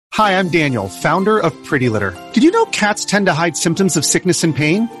Hi, I'm Daniel, founder of Pretty Litter. Did you know cats tend to hide symptoms of sickness and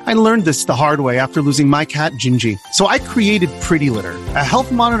pain? I learned this the hard way after losing my cat, Gingy. So I created Pretty Litter, a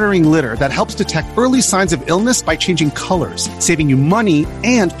health monitoring litter that helps detect early signs of illness by changing colors, saving you money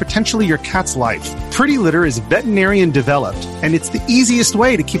and potentially your cat's life. Pretty Litter is veterinarian developed, and it's the easiest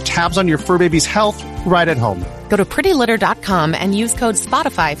way to keep tabs on your fur baby's health right at home. Go to prettylitter.com and use code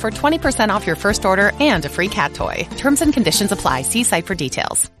SPOTIFY for 20% off your first order and a free cat toy. Terms and conditions apply. See site for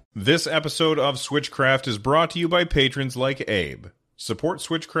details. This episode of Switchcraft is brought to you by patrons like Abe. Support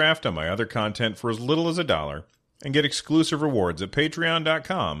Switchcraft and my other content for as little as $1 and get exclusive rewards at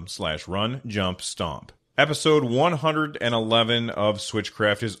patreon.com/runjumpstomp. Episode 111 of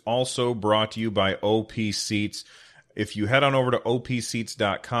Switchcraft is also brought to you by OP Seats. If you head on over to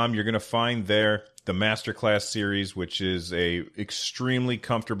opseats.com, you're going to find there the Masterclass series, which is a extremely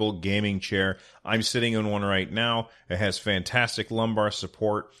comfortable gaming chair. I'm sitting in one right now. It has fantastic lumbar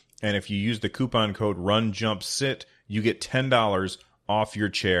support, and if you use the coupon code RUNJUMPSIT, you get $10 off your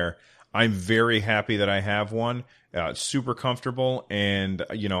chair. I'm very happy that I have one. It's super comfortable, and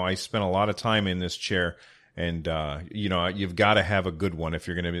I spent a lot of time in this chair, and you've got to have a good one if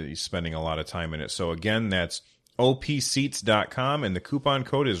you're going to be spending a lot of time in it. So again, that's opseats.com, and the coupon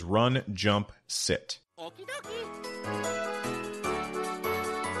code is RUNJUMPSIT. Okie dokie.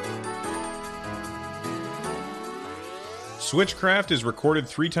 Switchcraft is recorded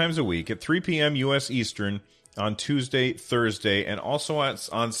 3 times a week at 3 p.m. U.S. Eastern on Tuesday, Thursday, and also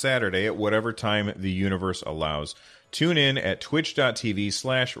on Saturday at whatever time the universe allows. Tune in at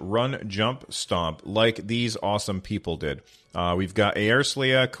twitch.tv/runjumpstomp like these awesome people did. We've got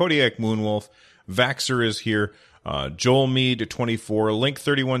Aerslea, Kodiak Moonwolf, Vaxer is here, Joel Mead 24, Link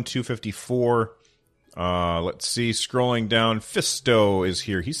 31254. Let's see, scrolling down, Fisto is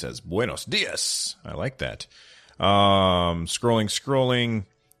here. He says Buenos dias. I like that. Scrolling,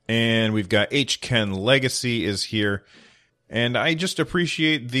 and we've got H Ken Legacy is here. And I just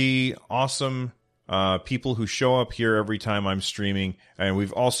appreciate the awesome people who show up here every time I'm streaming. And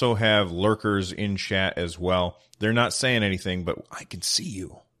we've also have lurkers in chat as well. They're not saying anything, but I can see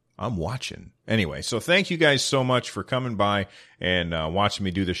you. I'm watching. Anyway, so thank you guys so much for coming by and watching me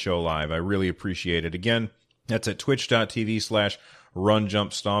do the show live. I really appreciate it. Again, that's at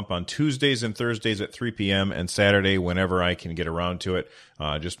twitch.tv/runjumpstomp on Tuesdays and Thursdays at 3 p.m. and Saturday whenever I can get around to it.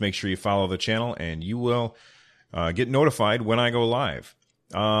 Just make sure you follow the channel and you will get notified when I go live.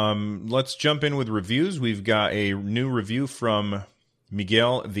 Let's jump in with reviews. We've got a new review from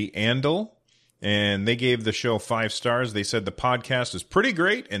Miguel the Andal, and they gave the show 5 stars. They said the podcast is pretty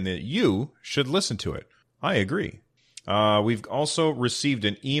great and that you should listen to it. I agree. We've also received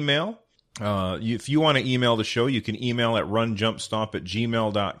an email. If you want to email the show, you can email at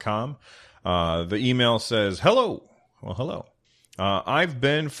runjumpstomp@gmail.com. The email says, hello. Well, hello. I've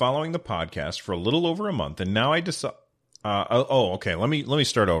been following the podcast for a little over a month, and now I decide... okay. Let me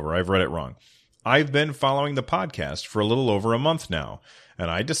start over. I've read it wrong. I've been following the podcast for a little over a month now,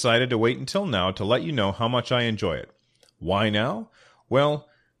 and I decided to wait until now to let you know how much I enjoy it. Why now? Well,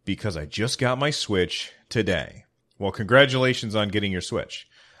 because I just got my Switch today. Well, congratulations on getting your Switch.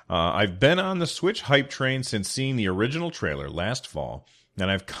 I've been on the Switch hype train since seeing the original trailer last fall, and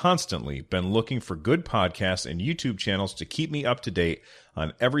I've constantly been looking for good podcasts and YouTube channels to keep me up to date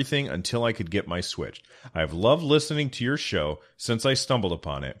on everything until I could get my Switch. I've loved listening to your show since I stumbled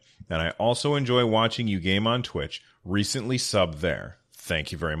upon it, and I also enjoy watching you game on Twitch, recently subbed there.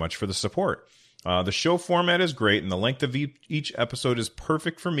 Thank you very much for the support. The show format is great, and the length of each episode is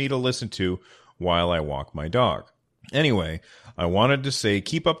perfect for me to listen to while I walk my dog. Anyway, I wanted to say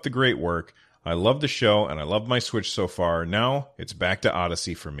keep up the great work. I love the show, and I love my Switch so far. Now it's back to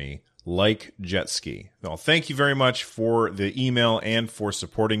Odyssey for me, like Jet Ski. Well, thank you very much for the email and for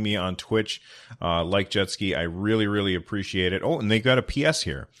supporting me on Twitch, like Jet Ski. I really, really appreciate it. Oh, and they got a PS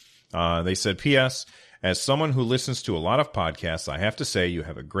here. They said, P.S., as someone who listens to a lot of podcasts, I have to say you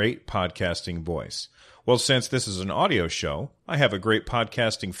have a great podcasting voice. Well, since this is an audio show, I have a great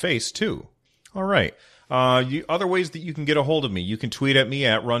podcasting face, too. All right. Other ways that you can get a hold of me. You can tweet at me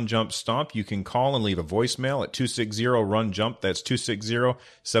at RunJumpStomp. You can call and leave a voicemail at 260-RUN-JUMP. That's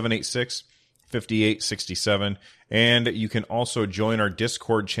 260-786-5867. And you can also join our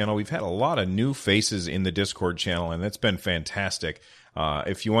Discord channel. We've had a lot of new faces in the Discord channel, and that's been fantastic.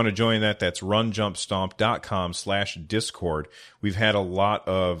 If you want to join that, that's runjumpstomp.com/Discord. We've had a lot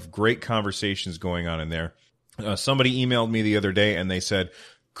of great conversations going on in there. Somebody emailed me the other day, and they said,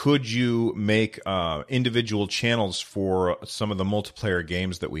 could you make individual channels for some of the multiplayer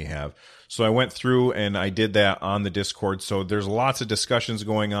games that we have? So I went through and I did that on the Discord. So there's lots of discussions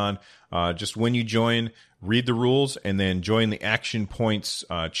going on. Just when you join, read the rules and then join the Action Points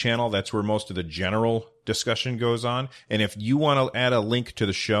channel. That's where most of the general discussion goes on. And if you want to add a link to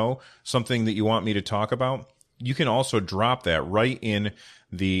the show, something that you want me to talk about, you can also drop that right in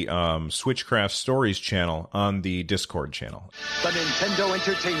the Switchcraft Stories channel on the Discord channel. The Nintendo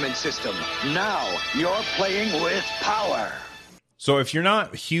Entertainment System. Now you're playing with power. So if you're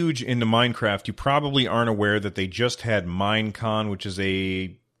not huge into Minecraft, you probably aren't aware that they just had Minecon, which is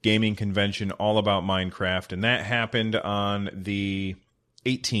a gaming convention all about Minecraft, and that happened on the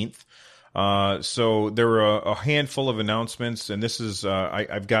 18th. So there were a handful of announcements, and this is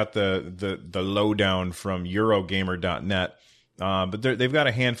I've got the lowdown from Eurogamer.net. But they've got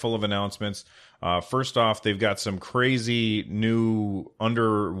a handful of announcements. First off, they've got some crazy new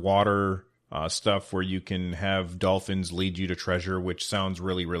underwater stuff where you can have dolphins lead you to treasure, which sounds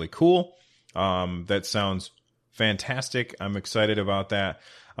really, really cool. That sounds fantastic. I'm excited about that.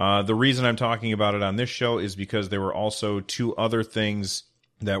 The reason I'm talking about it on this show is because there were also two other things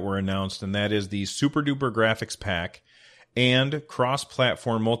that were announced, and that is the Super Duper Graphics Pack and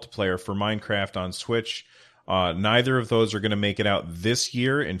cross-platform multiplayer for Minecraft on Switch. Neither of those are going to make it out this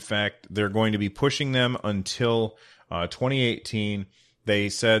year. In fact, they're going to be pushing them until 2018. They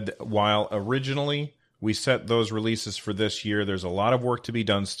said while originally we set those releases for this year, there's a lot of work to be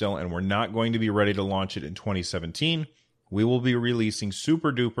done still, and we're not going to be ready to launch it in 2017. We will be releasing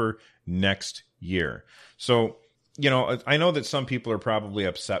Super Duper next year. So, I know that some people are probably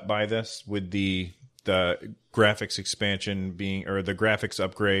upset by this with the graphics expansion being, or the graphics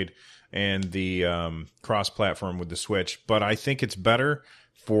upgrade and the cross-platform with the Switch, but I think it's better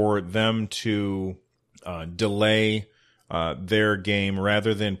for them to delay their game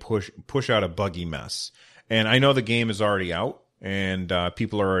rather than push out a buggy mess. And I know the game is already out and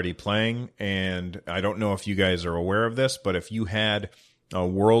people are already playing, and I don't know if you guys are aware of this, but if you had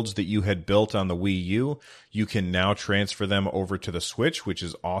worlds that you had built on the Wii U, you can now transfer them over to the Switch, which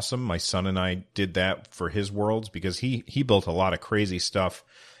is awesome. My son and I did that for his worlds because he built a lot of crazy stuff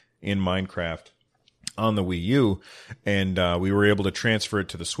in Minecraft on the Wii U, and we were able to transfer it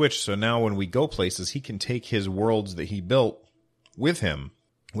to the Switch. So now when we go places, he can take his worlds that he built with him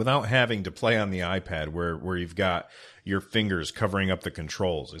without having to play on the iPad where you've got your fingers covering up the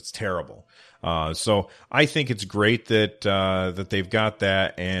controls. It's terrible. So I think it's great that they've got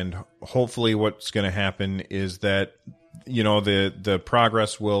that, and hopefully what's going to happen is that the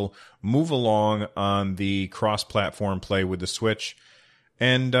progress will move along on the cross-platform play with the Switch.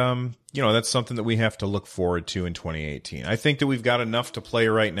 And, that's something that we have to look forward to in 2018. I think that we've got enough to play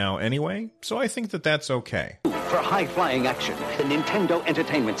right now anyway, so I think that that's okay. For high-flying action, the Nintendo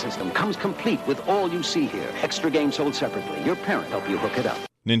Entertainment System comes complete with all you see here. Extra games sold separately. Your parent helped you hook it up.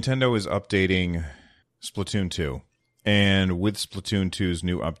 Nintendo is updating Splatoon 2. And with Splatoon 2's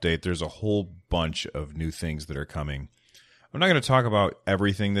new update, there's a whole bunch of new things that are coming. I'm not going to talk about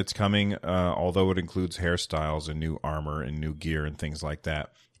everything that's coming, although it includes hairstyles and new armor and new gear and things like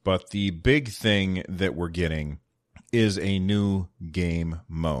that. But the big thing that we're getting is a new game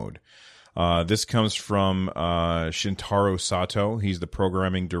mode. This comes from Shintaro Sato. He's the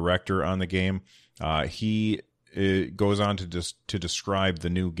programming director on the game. He goes on to describe the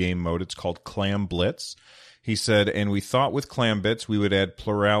new game mode. It's called Clam Blitz. He said, and we thought with Clam Blitz we would add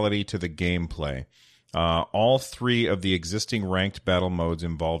plurality to the gameplay. All three of the existing ranked battle modes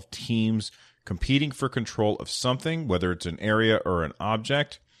involve teams competing for control of something, whether it's an area or an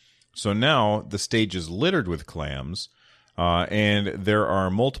object. So now the stage is littered with clams, and there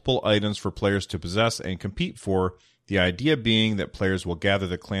are multiple items for players to possess and compete for, the idea being that players will gather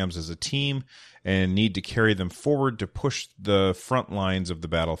the clams as a team and need to carry them forward to push the front lines of the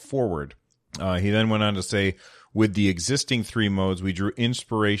battle forward. He then went on to say, with the existing three modes, we drew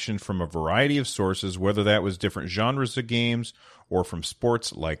inspiration from a variety of sources, whether that was different genres of games or from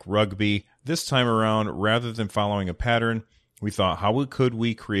sports like rugby. This time around, rather than following a pattern, we thought, how could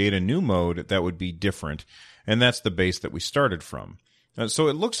we create a new mode that would be different? And that's the base that we started from. So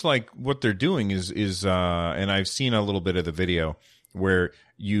it looks like what they're doing is and I've seen a little bit of the video, where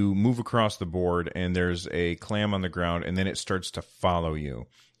you move across the board and there's a clam on the ground and then it starts to follow you.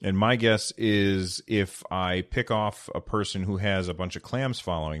 And my guess is if I pick off a person who has a bunch of clams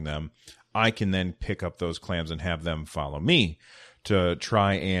following them, I can then pick up those clams and have them follow me to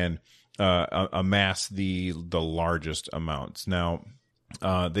try and amass the largest amounts. Now,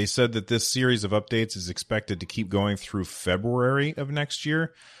 they said that this series of updates is expected to keep going through February of next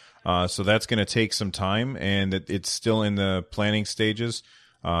year. So that's going to take some time, and it's still in the planning stages.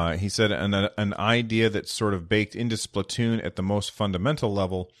 He said an idea that's sort of baked into Splatoon at the most fundamental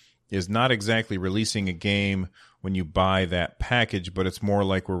level is not exactly releasing a game when you buy that package, but it's more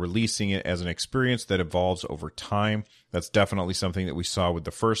like we're releasing it as an experience that evolves over time. That's definitely something that we saw with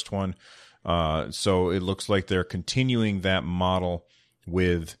the first one. So it looks like they're continuing that model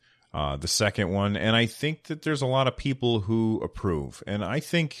with the second one, and I think that there's a lot of people who approve, and I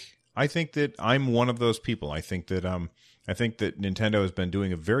think that I'm one of those people. I think that Nintendo has been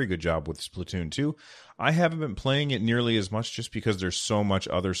doing a very good job with Splatoon 2. I haven't been playing it nearly as much just because there's so much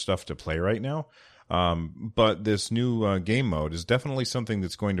other stuff to play right now. But this new game mode is definitely something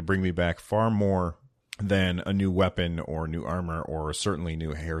that's going to bring me back far more than a new weapon or new armor or certainly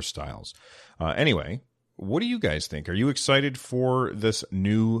new hairstyles. Anyway, what do you guys think? Are you excited for this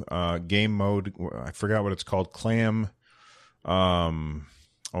new game mode? I forgot what it's called. Clam. Oh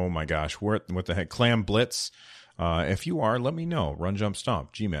my gosh, what the heck? Clam Blitz. If you are, let me know.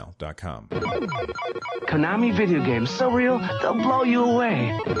 RunJumpStomp@gmail.com. Konami video games, so real, they'll blow you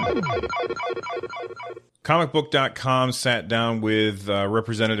away. Comicbook.com sat down with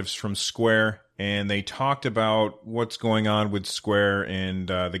representatives from Square, and they talked about what's going on with Square and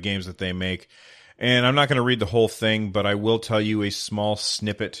the games that they make. And I'm not going to read the whole thing, but I will tell you a small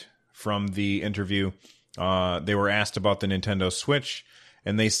snippet from the interview. They were asked about the Nintendo Switch,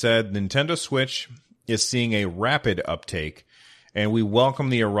 and they said Nintendo Switch is seeing a rapid uptake, and we welcome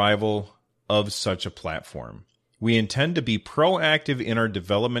the arrival of such a platform. We intend to be proactive in our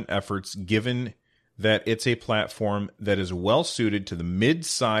development efforts, given that it's a platform that is well suited to the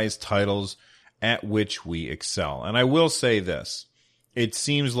mid-sized titles at which we excel. And I will say this. It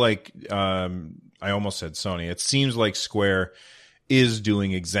seems like, I almost said Sony, it seems like Square is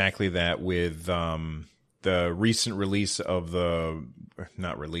doing exactly that with the recent release of the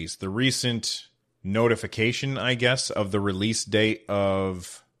recent notification, I guess, of the release date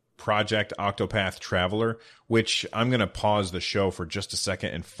of Project Octopath Traveler, which I'm going to pause the show for just a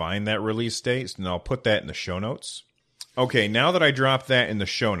second and find that release date, and I'll put that in the show notes. Okay, now that I dropped that in the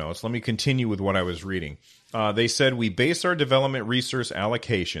show notes, let me continue with what I was reading. They said, we base our development resource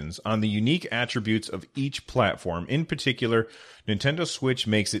allocations on the unique attributes of each platform. In particular, Nintendo Switch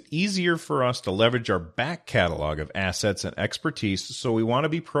makes it easier for us to leverage our back catalog of assets and expertise, so we want to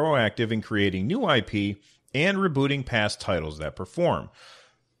be proactive in creating new IP and rebooting past titles that perform.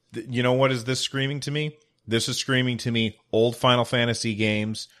 You know what is this screaming to me? This is screaming to me old Final Fantasy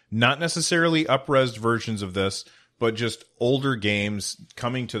games, not necessarily up-resed versions of this, but just older games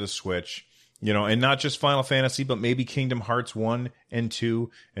coming to the Switch. You know, and not just Final Fantasy, but maybe Kingdom Hearts 1 and 2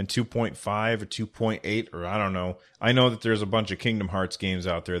 and 2.5 or 2.8, or I don't know. I know that there's a bunch of Kingdom Hearts games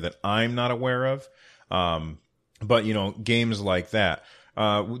out there that I'm not aware of. But, you know, games like that.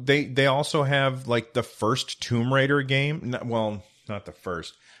 They also have, like, the first Tomb Raider game. Well, not the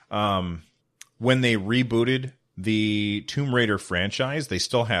first. When they rebooted the Tomb Raider franchise, they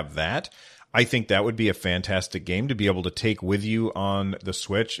still have that. I think that would be a fantastic game to be able to take with you on the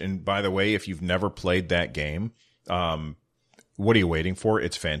Switch. And by the way, if you've never played that game, what are you waiting for?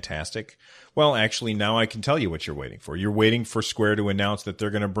 It's fantastic. Well, actually, now I can tell you what you're waiting for. You're waiting for Square to announce that they're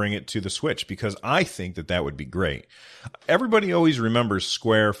going to bring it to the Switch, because I think that that would be great. Everybody always remembers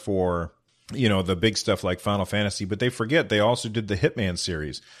Square for, you know, the big stuff like Final Fantasy, but they forget they also did the Hitman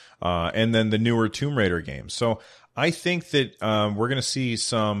series, and then the newer Tomb Raider games. So I think that we're going to see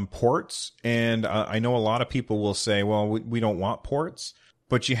some ports, and I know a lot of people will say, well, we don't want ports,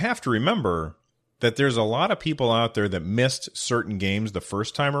 but you have to remember that there's a lot of people out there that missed certain games the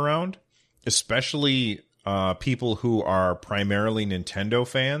first time around, especially people who are primarily Nintendo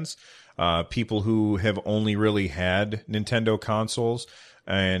fans, people who have only really had Nintendo consoles,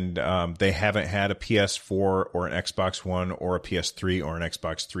 and they haven't had a PS4 or an Xbox One or a PS3 or an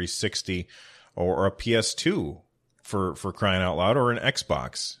Xbox 360 or a PS2. For crying out loud, or an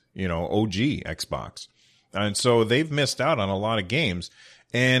Xbox, you know, OG Xbox. And so they've missed out on a lot of games,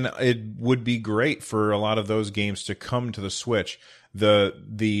 and it would be great for a lot of those games to come to the Switch.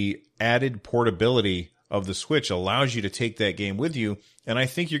 The added portability of the Switch allows you to take that game with you, and I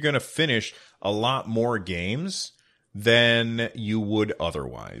think you're going to finish a lot more games than you would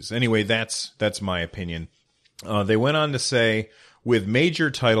otherwise. Anyway, that's my opinion. They went on to say, with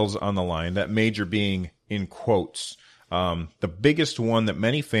major titles on the line, that major being in quotes, the biggest one that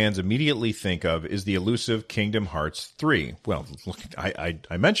many fans immediately think of is the elusive Kingdom Hearts 3. Well, look, I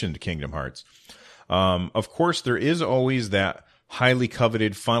mentioned Kingdom Hearts. Of course, there is always that highly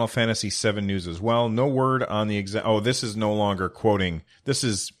coveted Final Fantasy VII news as well. No word on the exact... Oh, this is no longer quoting. This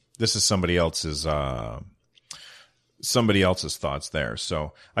is somebody else's thoughts there.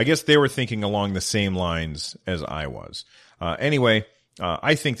 So I guess they were thinking along the same lines as I was. Anyway...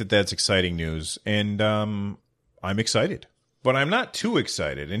 I think that that's exciting news, and I'm excited. But I'm not too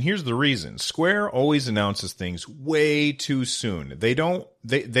excited, and here's the reason. Square always announces things way too soon.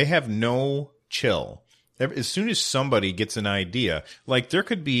 They have no chill. As soon as somebody gets an idea, like there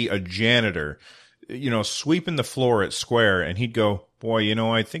could be a janitor, sweeping the floor at Square, and he'd go, boy,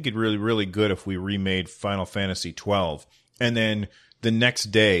 I think it'd really good if we remade Final Fantasy 12. And then the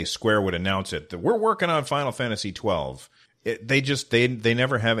next day, Square would announce it, that we're working on Final Fantasy 12. They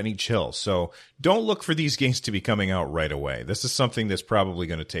never have any chill. So don't look for these games to be coming out right away. This is something that's probably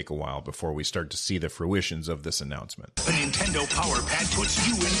going to take a while before we start to see the fruitions of this announcement. The Nintendo Power Pad puts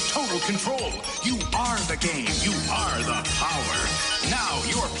you in total control. You are the game. You are the power. Now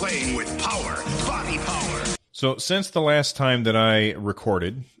you're playing with power. Body power. So since the last time that I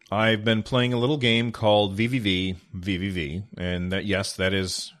recorded, I've been playing a little game called VVV, and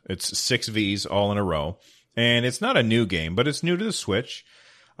it's 6 Vs all in a row. And it's not a new game, but it's new to the Switch.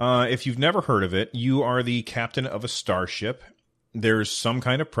 If you've never heard of it, you are the captain of a starship. There's some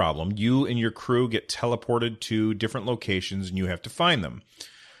kind of problem. You and your crew get teleported to different locations, and you have to find them.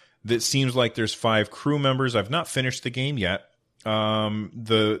 It seems like there's 5 crew members. I've not finished the game yet.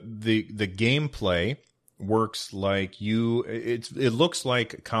 The gameplay works like it looks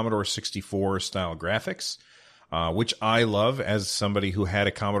like Commodore 64 style graphics, which I love as somebody who had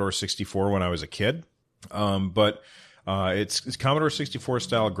a Commodore 64 when I was a kid. But it's Commodore 64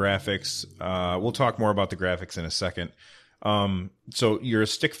 style graphics. We'll talk more about the graphics in a second. So you're a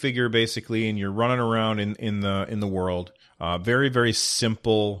stick figure basically, and you're running around in the world. Very, very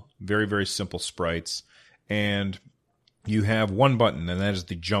simple, very simple sprites. And you have one button, and that is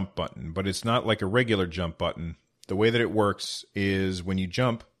the jump button, but it's not like a regular jump button. The way that it works is when you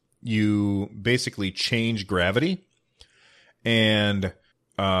jump, you basically change gravity, and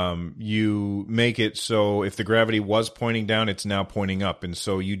you make it so if the gravity was pointing down, it's now pointing up. And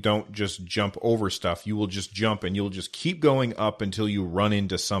so you don't just jump over stuff. You will just jump, and you'll just keep going up until you run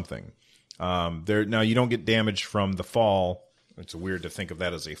into something. Now you don't get damage from the fall. It's weird to think of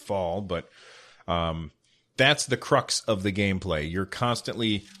that as a fall, but that's the crux of the gameplay. You're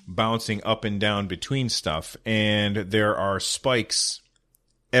constantly bouncing up and down between stuff, and there are spikes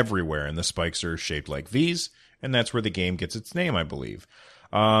everywhere, and the spikes are shaped like V's, and that's where the game gets its name, I believe.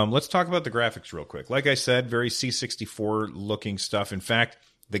 Let's talk about the graphics real quick. Like I said, very C64 looking stuff. In fact,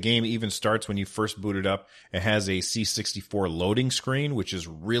 the game even starts when you first boot it up. It has a C64 loading screen, which is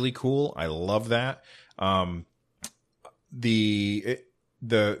really cool. I love that.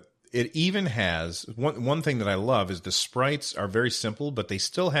 It even has one thing that I love is the sprites are very simple, but they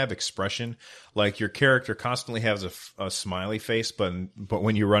still have expression. Like your character constantly has a smiley face, but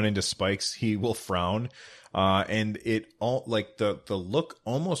when you run into spikes, he will frown. And it all like the look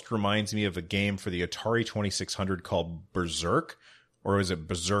almost reminds me of a game for the Atari 2600 called Berserk, or is it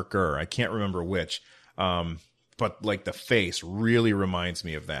Berserker? I can't remember which. But like the face really reminds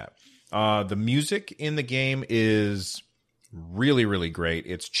me of that. The music in the game is really, really great.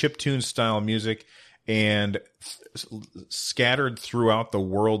 It's chiptune style music, and scattered throughout the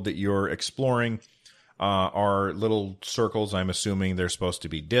world that you're exploring are little circles. I'm assuming they're supposed to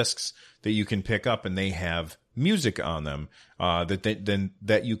be discs that you can pick up, and they have music on them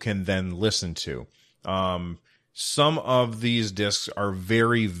that you can then listen to. Some of these discs are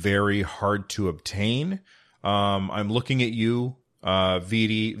very, very hard to obtain. I'm looking at you,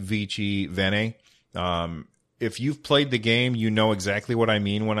 Vidi Vici Vene. If you've played the game, you know exactly what I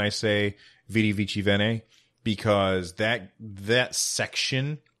mean when I say Vidi Vici Vene, because that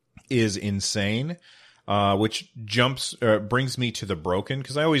section is insane, which brings me to the broken,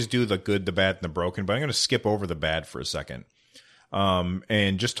 because I always do the good, the bad, and the broken, but I'm going to skip over the bad for a second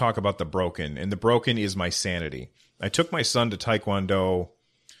and just talk about the broken. And the broken is my sanity. I took my son to Taekwondo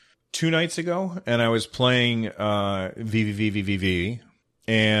 2 nights ago, and I was playing VVVVVV,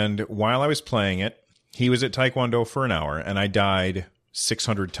 and while I was playing it, he was at Taekwondo for an hour, and I died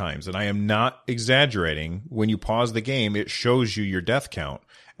 600 times. And I am not exaggerating. When you pause the game, it shows you your death count.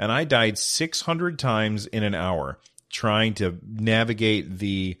 And I died 600 times in an hour trying to navigate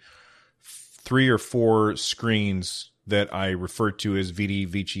the 3 or 4 screens that I refer to as Vidi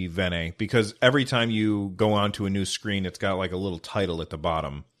Vici Vene, because every time you go onto a new screen, it's got like a little title at the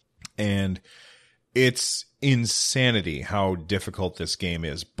bottom. And it's insanity how difficult this game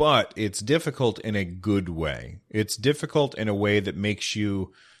is, but it's difficult in a good way. It's difficult in a way that makes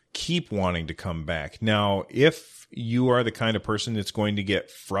you keep wanting to come back. Now, if you are the kind of person that's going to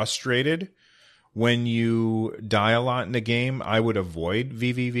get frustrated when you die a lot in the game, I would avoid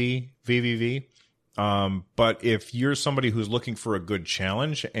VVV. But if you're somebody who's looking for a good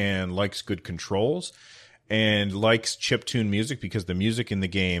challenge and likes good controls, and likes chiptune music because the music in the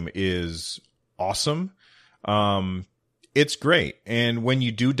game is awesome, it's great. And when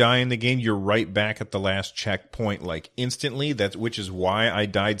you do die in the game, you're right back at the last checkpoint, like instantly. Which is why I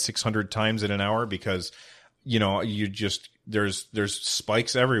died 600 times in an hour, because, you know, there's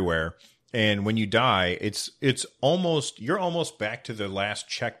spikes everywhere. And when you die, you're almost back to the last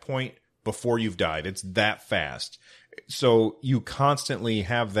checkpoint before you've died. It's that fast. So you constantly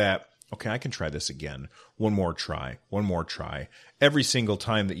have that, okay, I can try this again. One more try. Every single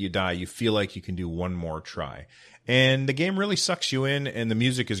time that you die, you feel like you can do one more try. And the game really sucks you in, and the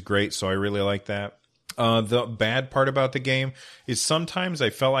music is great, so I really like that. The bad part about the game is sometimes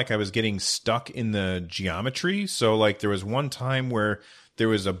I felt like I was getting stuck in the geometry. So like there was one time where there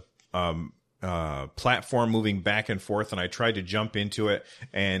was a platform moving back and forth, and I tried to jump into it,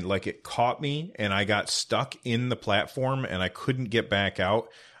 and like it caught me, and I got stuck in the platform, and I couldn't get back out.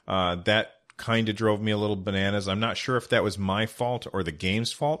 That kind of drove me a little bananas. I'm not sure if that was my fault or the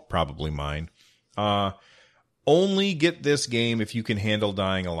game's fault. Probably mine. Only get this game if you can handle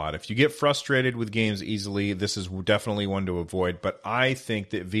dying a lot. If you get frustrated with games easily, this is definitely one to avoid. But I think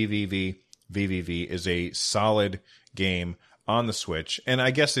that VVV is a solid game on the Switch, and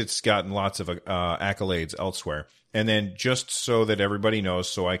I guess it's gotten lots of accolades elsewhere. And then just so that everybody knows,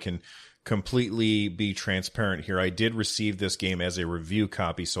 so I can completely be transparent here, I did receive this game as a review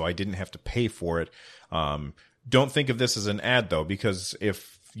copy, so I didn't have to pay for it. Don't think of this as an ad, though, because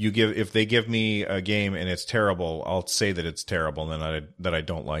if they give me a game and it's terrible, I'll say that it's terrible and that I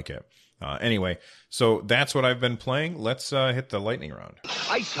don't like it. Anyway, so that's what I've been playing. Let's hit the lightning round.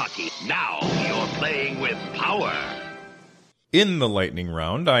 Ice hockey. Now you're playing with power. In the lightning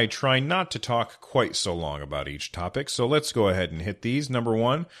round, I try not to talk quite so long about each topic, so let's go ahead and hit these. Number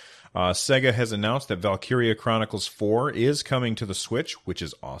one, Sega has announced that Valkyria Chronicles 4 is coming to the Switch, which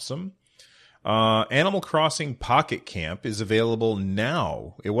is awesome. Animal Crossing Pocket Camp is available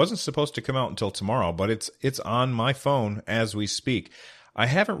now. It wasn't supposed to come out until tomorrow, but it's on my phone as we speak. I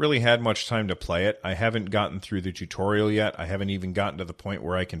haven't really had much time to play it. I haven't gotten through the tutorial yet. I haven't even gotten to the point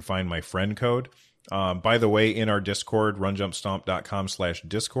where I can find my friend code. By the way, in our Discord,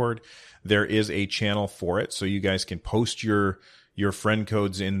 runjumpstomp.com/Discord, there is a channel for it, so you guys can post your friend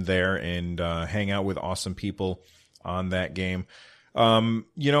codes in there and hang out with awesome people on that game.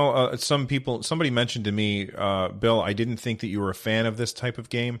 Somebody mentioned to me, Bill, I didn't think that you were a fan of this type of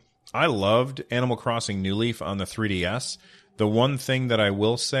game. I loved Animal Crossing New Leaf on the 3DS. The one thing that I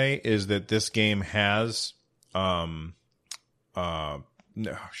will say is that this game has,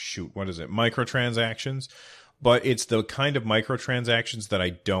 microtransactions, but it's the kind of microtransactions that I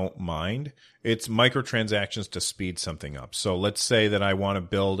don't mind. It's microtransactions to speed something up. So let's say that I want to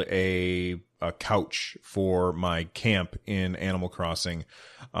build a couch for my camp in Animal Crossing.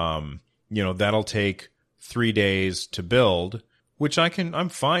 That'll take 3 days to build, which I'm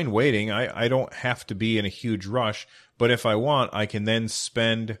fine waiting. I don't have to be in a huge rush, but if I want, I can then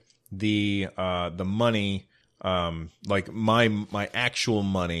spend the money, like my actual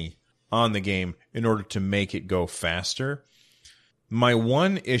money on the game in order to make it go faster. My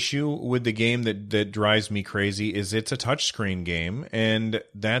one issue with the game that drives me crazy is it's a touchscreen game, and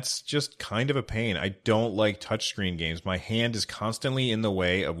that's just kind of a pain. I don't like touchscreen games. My hand is constantly in the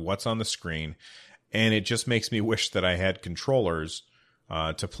way of what's on the screen, and it just makes me wish that I had controllers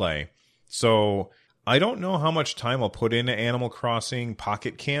to play. So I don't know how much time I'll put into Animal Crossing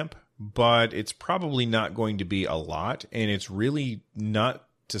Pocket Camp, but it's probably not going to be a lot, and it's really not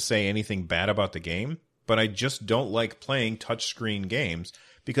to say anything bad about the game, but I just don't like playing touchscreen games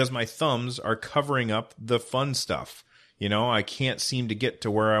because my thumbs are covering up the fun stuff. I can't seem to get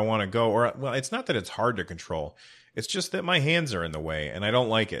to where I want to go. Or, well, it's not that it's hard to control. It's just that my hands are in the way, and I don't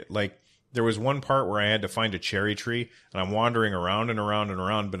like it. Like, there was one part where I had to find a cherry tree, and I'm wandering around and around and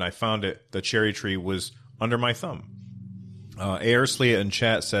around, but I found it. The cherry tree was under my thumb. Airsley in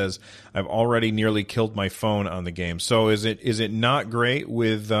chat says, I've already nearly killed my phone on the game. So is it not great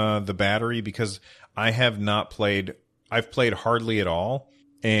with the battery? Because I've played hardly at all,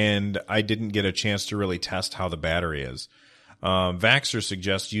 and I didn't get a chance to really test how the battery is. Vaxxer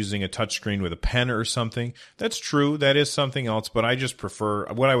suggests using a touchscreen with a pen or something. That's true. That is something else, but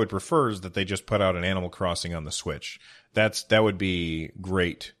what I would prefer is that they just put out an Animal Crossing on the Switch. That would be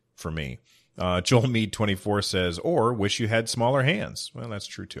great for me. Joel Mead 24 says, or wish you had smaller hands. Well, that's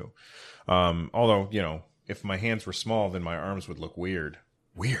true too. Although, if my hands were small, then my arms would look weird.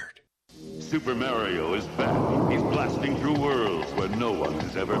 Super Mario is back. He's blasting through worlds where no one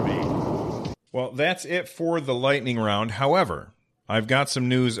has ever been. Well, that's it for the lightning round. However, I've got some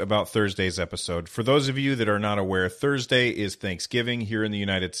news about Thursday's episode. For those of you that are not aware, Thursday is Thanksgiving here in the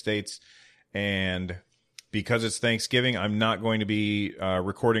United States, and because it's Thanksgiving, I'm not going to be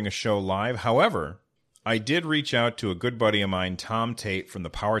recording a show live. However, I did reach out to a good buddy of mine, Tom Tate from the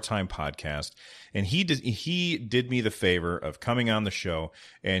Power Time podcast, and he did me the favor of coming on the show,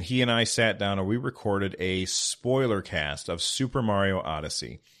 and he and I sat down and we recorded a spoiler cast of Super Mario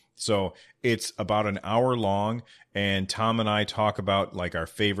Odyssey. So it's about an hour long, and Tom and I talk about like our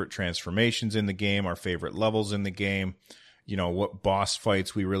favorite transformations in the game, our favorite levels in the game, you know, what boss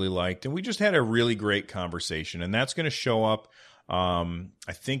fights we really liked, and we just had a really great conversation, and that's going to show up.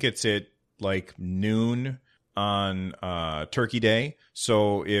 I think it's at like noon on Turkey Day.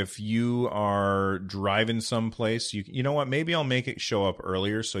 So if you are driving someplace, you know what, maybe I'll make it show up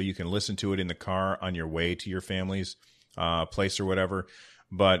earlier so you can listen to it in the car on your way to your family's place or whatever.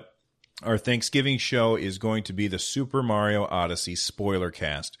 But our Thanksgiving show is going to be the Super Mario Odyssey spoiler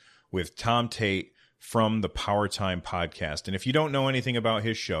cast with Tom Tate from the Power Time podcast. And if you don't know anything about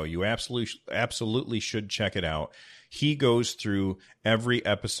his show, you absolutely should check it out. He goes through every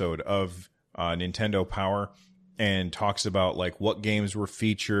episode of Nintendo Power and talks about like what games were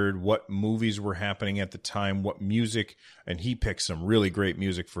featured, what movies were happening at the time, what music, and he picks some really great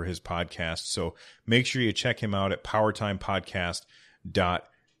music for his podcast. So make sure you check him out at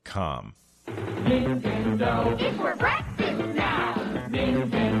powertimepodcast.com. Nintendo, it's for breakfast now.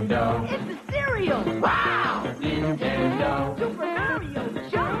 Nintendo, it's the cereal. Wow. Nintendo, Super Mario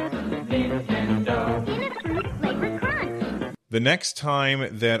Jump. Nintendo, peanut fruit flavored crunch. The next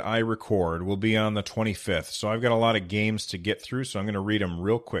time that I record will be on the 25th. So I've got a lot of games to get through, so I'm going to read them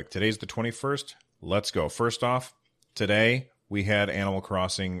real quick. Today's the 21st. Let's go. First off, today we had Animal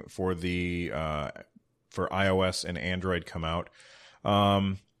Crossing for the for iOS and Android come out.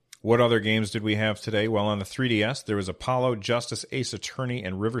 What other games did we have today? Well, on the 3DS, there was Apollo, Justice, Ace Attorney,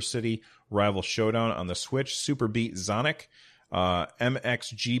 and River City Rival Showdown. On the Switch, Super Beat Sonic,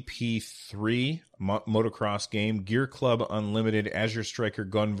 MXGP3 motocross game, Gear Club Unlimited, Azure Striker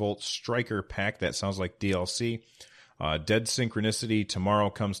Gunvolt Striker Pack. That sounds like DLC. Dead Synchronicity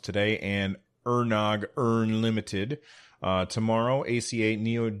tomorrow comes today, and Ernog Limited. Tomorrow, ACA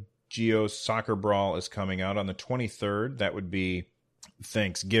Neo Geo Soccer Brawl is coming out on the 23rd. That would be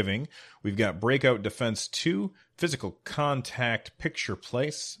Thanksgiving. We've got Breakout Defense 2, Physical Contact Picture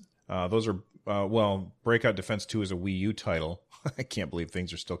Place. Those are, Breakout Defense 2 is a Wii U title. I can't believe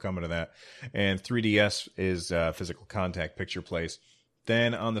things are still coming to that. And 3DS is Physical Contact Picture Place.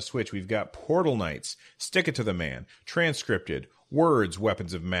 Then on the Switch, we've got Portal Knights, Stick It to the Man, Transcripted, Words,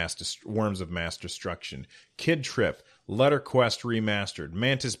 Worms of Mass Destruction, Kid Trip, Letter Quest Remastered,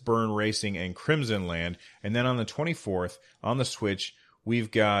 Mantis Burn Racing, and Crimson Land. And then on the 24th, on the Switch,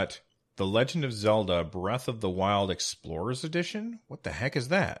 we've got The Legend of Zelda Breath of the Wild Explorers Edition. What the heck is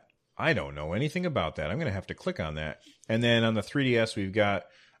that? I don't know anything about that. I'm going to have to click on that. And then on the 3DS, we've got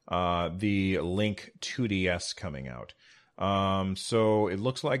the Link 2DS coming out. So it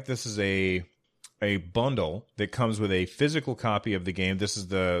looks like this is a bundle that comes with a physical copy of the game. This is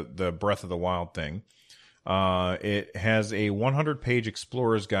the Breath of the Wild thing. It has a 100-page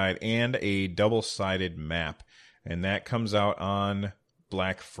explorer's guide and a double-sided map, and that comes out on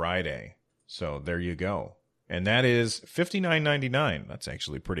Black Friday. So there you go. And that is $59.99. That's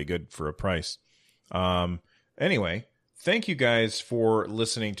actually pretty good for a price. Anyway, thank you guys for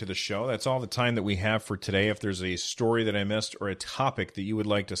listening to the show. That's all the time that we have for today. If there's a story that I missed or a topic that you would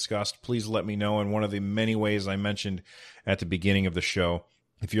like discussed, please let me know in one of the many ways I mentioned at the beginning of the show.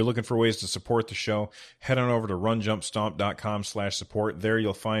 If you're looking for ways to support the show, head on over to runjumpstomp.com/support. There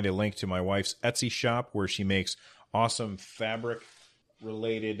you'll find a link to my wife's Etsy shop where she makes awesome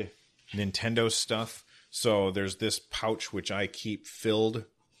fabric-related Nintendo stuff. So there's this pouch which I keep filled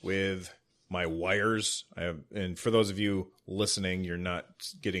with my wires. And for those of you listening, you're not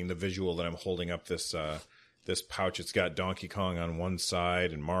getting the visual that I'm holding up this pouch. It's got Donkey Kong on one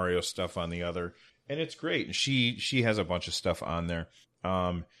side and Mario stuff on the other. And it's great. And she has a bunch of stuff on there.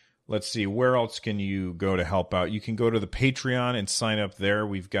 Let's see, where else can you go to help out? You can go to the Patreon and sign up there.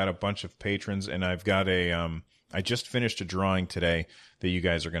 We've got a bunch of patrons, and I've got I just finished a drawing today that you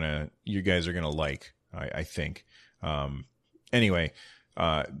guys are gonna like, I think. Anyway,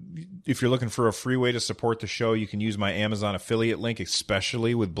 if you're looking for a free way to support the show, you can use my Amazon affiliate link,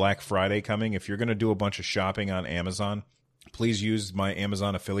 especially with Black Friday coming. If you're going to do a bunch of shopping on Amazon, please use my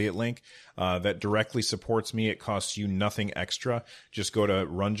Amazon affiliate link. That directly supports me. It costs you nothing extra. Just go to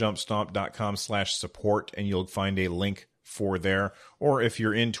runjumpstomp.com/support and you'll find a link for there. Or if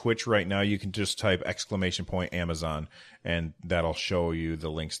you're in Twitch right now, you can just type !Amazon and that'll show you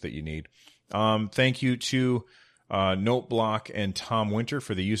the links that you need. Thank you to Noteblock and Tom Winter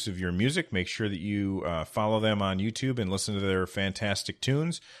for the use of your music. Make sure that you follow them on YouTube and listen to their fantastic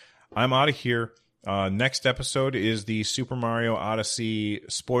tunes. I'm out of here. Next episode is the Super Mario Odyssey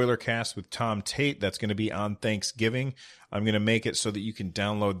spoiler cast with Tom Tate. That's going to be on Thanksgiving. I'm going to make it so that you can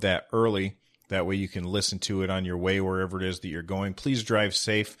download that early. That way you can listen to it on your way wherever it is that you're going. Please drive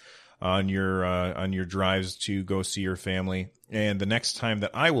safe on your drives to go see your family. And the next time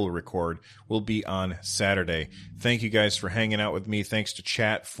that I will record will be on Saturday. Thank you guys for hanging out with me. Thanks to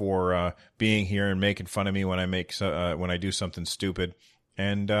Chat for being here and making fun of me when I do something stupid.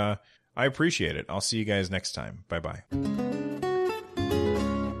 And I appreciate it. I'll see you guys next time. Bye-bye.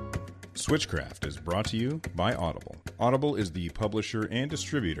 Switchcraft is brought to you by Audible. Audible is the publisher and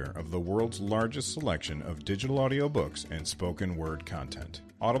distributor of the world's largest selection of digital audiobooks and spoken word content.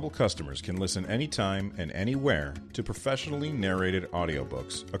 Audible customers can listen anytime and anywhere to professionally narrated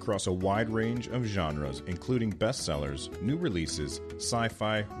audiobooks across a wide range of genres, including bestsellers, new releases,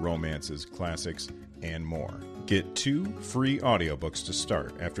 sci-fi, romances, classics, and more. Get 2 free audiobooks to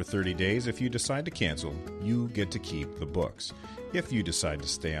start. After 30 days, if you decide to cancel, you get to keep the books. If you decide to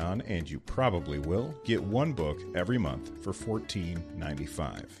stay on, and you probably will, get 1 book every month for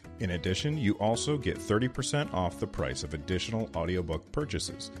 $14.95. In addition, you also get 30% off the price of additional audiobook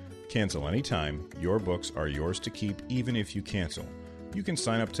purchases. Cancel anytime. Your books are yours to keep even if you cancel. You can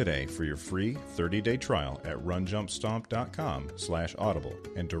sign up today for your free 30-day trial at runjumpstomp.com/audible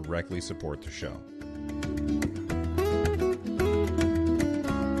and directly support the show.